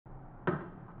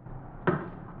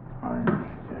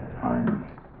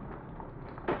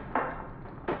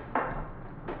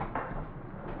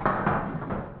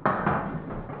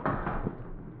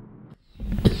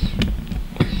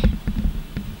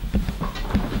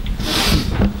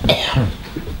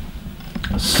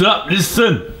Shut up,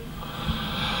 listen.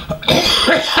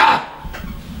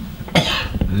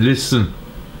 Listen.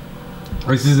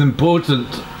 This is important.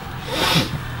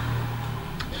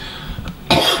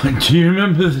 Do you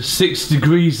remember the 6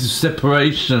 degrees of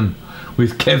separation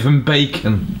with Kevin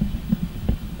Bacon?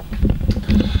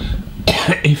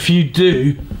 If you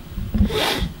do,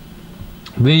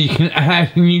 then you can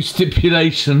add a new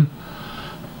stipulation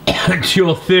to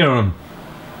your theorem.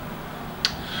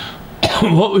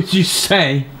 What would you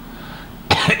say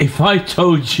if I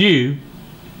told you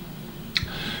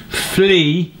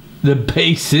Flea, the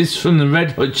bassist from the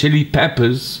Red Hot Chili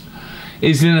Peppers,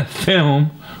 is in a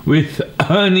film with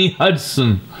Ernie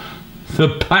Hudson, the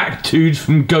black dude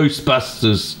from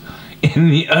Ghostbusters, in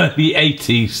the early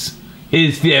 80s?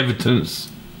 Here's the evidence.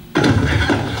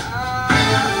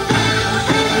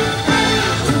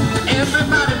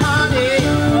 Everybody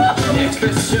party,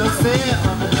 express yourself.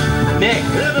 Nick,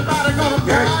 everybody gonna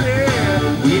party.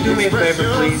 Will you do me a favor,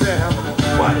 please?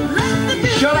 What?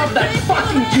 Shut up that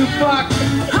fucking jukebox!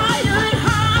 Higher and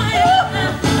higher.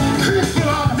 People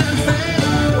are dancing.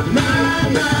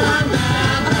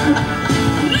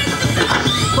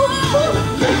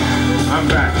 I'm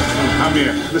back. I'm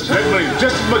here. Listen, everybody,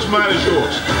 just as much mine as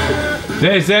yours.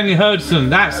 There's Ernie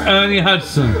Hudson. That's Ernie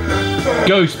Hudson,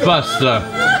 Ghostbuster.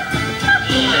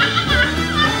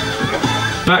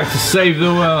 Back to save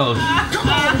the world.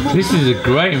 This is a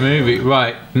great movie.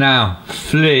 Right, now,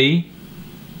 Flea,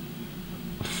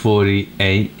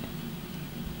 48.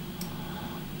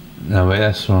 No, wait,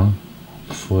 that's wrong.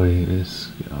 40,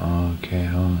 this, okay,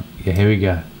 hold on. Yeah, here we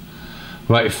go.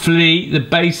 Right, Flea, the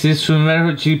bassist from Red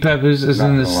Hot Chili Peppers, is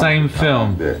in the same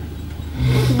film.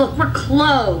 Look, we're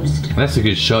closed. That's a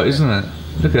good shot, isn't it?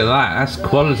 Look at that, that's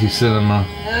quality cinema.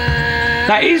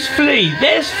 That is Flea,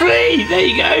 there's Flea, there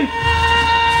you go.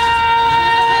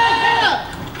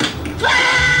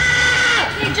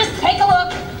 Hey, just take a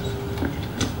look.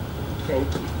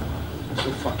 Thank you.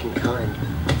 So fucking kind.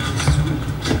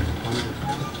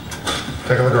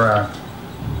 Take a look around.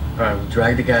 Alright, we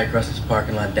dragged the guy across this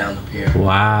parking lot down the pier.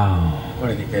 Wow. What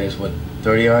do you think that is? What,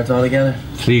 30 yards altogether?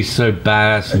 Flea's so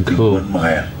badass and cool.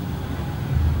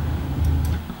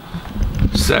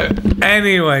 So,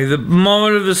 anyway, the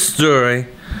moral of the story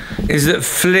is that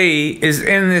Flea is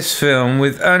in this film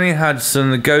with Ernie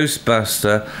Hudson, the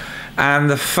Ghostbuster, and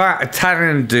the fat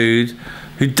Italian dude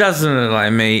who doesn't look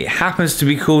like me happens to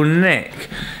be called Nick.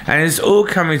 And it's all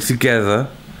coming together,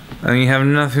 and you have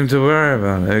nothing to worry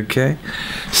about, okay?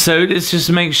 So let's just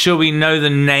make sure we know the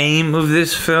name of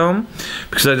this film,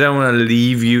 because I don't want to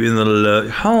leave you in the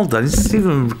lurch. Hold on, is this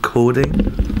even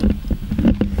recording?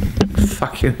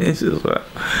 Fucking is as well.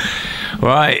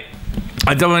 Right,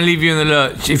 I don't want to leave you in the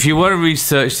lurch. If you want to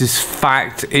research this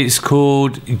fact, it's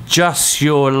called Just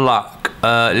Your Luck.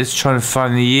 Let's try and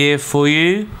find the year for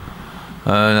you.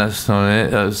 That's not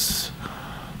it. That's...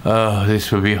 Oh,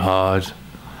 this will be hard.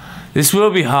 This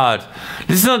will be hard.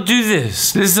 Let's not do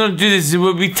this. Let's not do this. It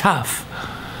will be tough.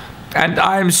 And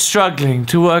I'm struggling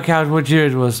to work out what year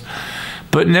it was.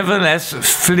 But nevertheless,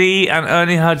 Flea and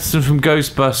Ernie Hudson from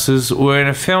Ghostbusters were in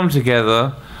a film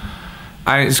together,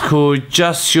 and it's called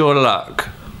Just Your Luck.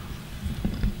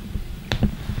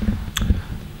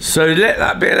 So let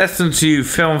that be a lesson to you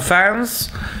film fans,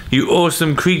 you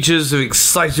awesome creatures of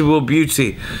excitable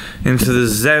beauty into the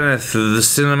zenith of the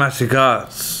cinematic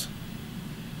arts.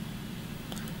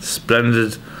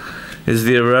 Splendid is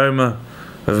the aroma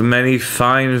of many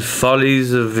fine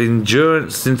follies of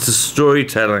endurance into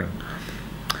storytelling.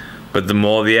 But the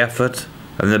more the effort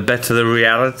and the better the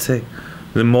reality,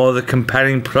 the more the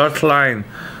compelling plot line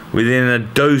within a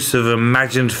dose of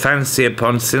imagined fancy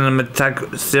upon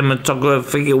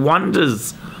cinematographic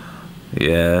wonders.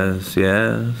 Yes,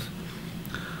 yes.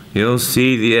 You'll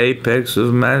see the apex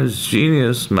of man's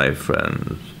genius, my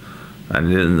friends. And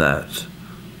in that,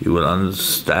 you will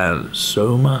understand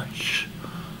so much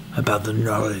about the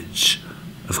knowledge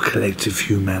of collective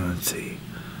humanity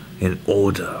in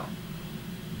order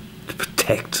to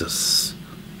protect us,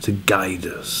 to guide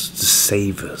us, to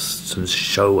save us, to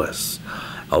show us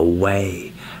a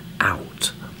way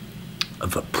out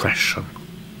of oppression.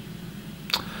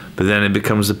 But then it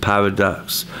becomes a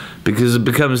paradox, because it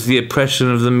becomes the oppression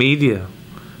of the media.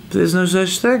 But there's no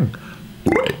such thing.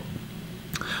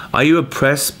 Are you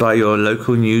oppressed by your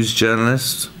local news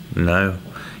journalist? No.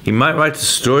 He might write a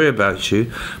story about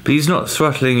you, but he's not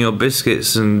throttling your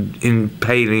biscuits and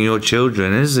impaling your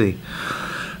children, is he?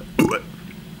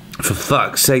 For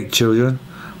fuck's sake, children,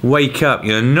 wake up.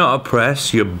 You're not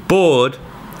oppressed, you're bored,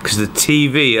 because the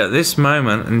TV at this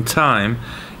moment in time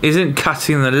isn't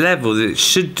cutting the level that it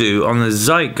should do on the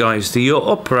zeitgeist that you're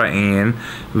operating in,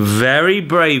 very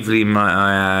bravely, might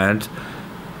I add,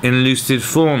 in lucid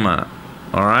format.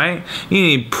 Alright? You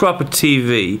need proper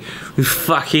TV with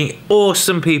fucking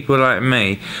awesome people like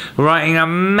me writing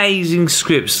amazing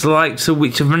scripts, the likes of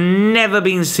which have never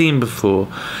been seen before,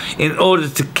 in order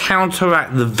to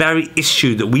counteract the very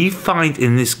issue that we find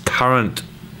in this current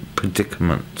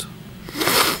predicament.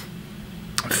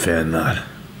 Fear not.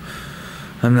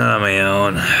 I'm not on my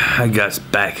own. I got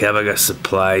backup, I got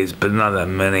supplies, but not that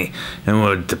many, and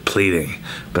we're depleting.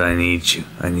 But I need you.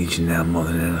 I need you now more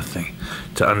than anything.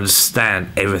 To understand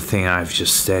everything I've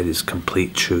just said is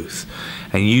complete truth.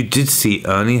 And you did see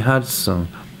Ernie Hudson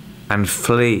and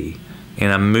Flea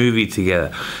in a movie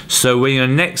together. So when you're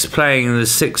next playing the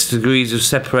 6 Degrees of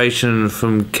Separation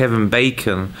from Kevin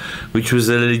Bacon, which was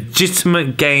a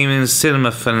legitimate game in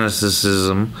cinema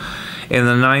fanaticism in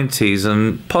the 90s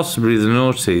and possibly the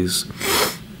noughties,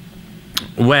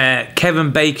 where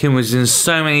Kevin Bacon was in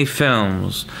so many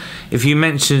films, if you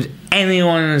mentioned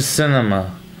anyone in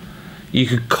cinema, you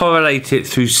could correlate it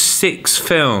through 6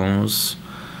 films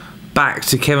back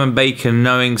to Kevin Bacon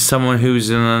knowing someone who's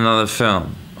in another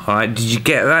film. Alright, did you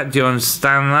get that? Do you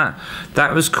understand that?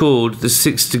 That was called the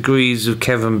 6 Degrees of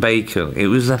Kevin Bacon. It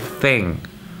was a thing.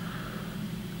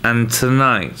 And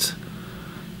tonight,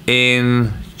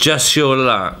 in Just Your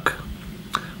Luck,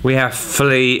 we have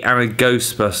Flea and a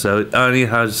Ghostbuster with Ernie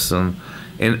Hudson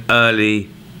in early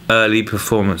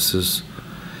performances.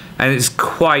 And it's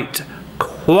quite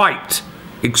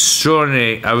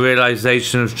extraordinary, a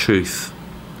realization of truth.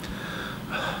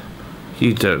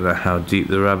 You don't know how deep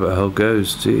the rabbit hole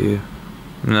goes, do you?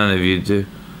 None of you do.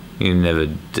 You never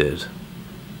did.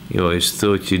 You always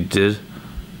thought you did.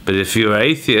 But if you're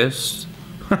atheist,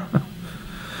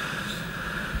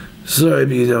 sorry,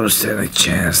 but you don't stand a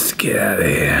chance to get out of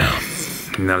here.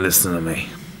 Now listen to me.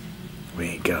 We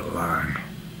ain't got long.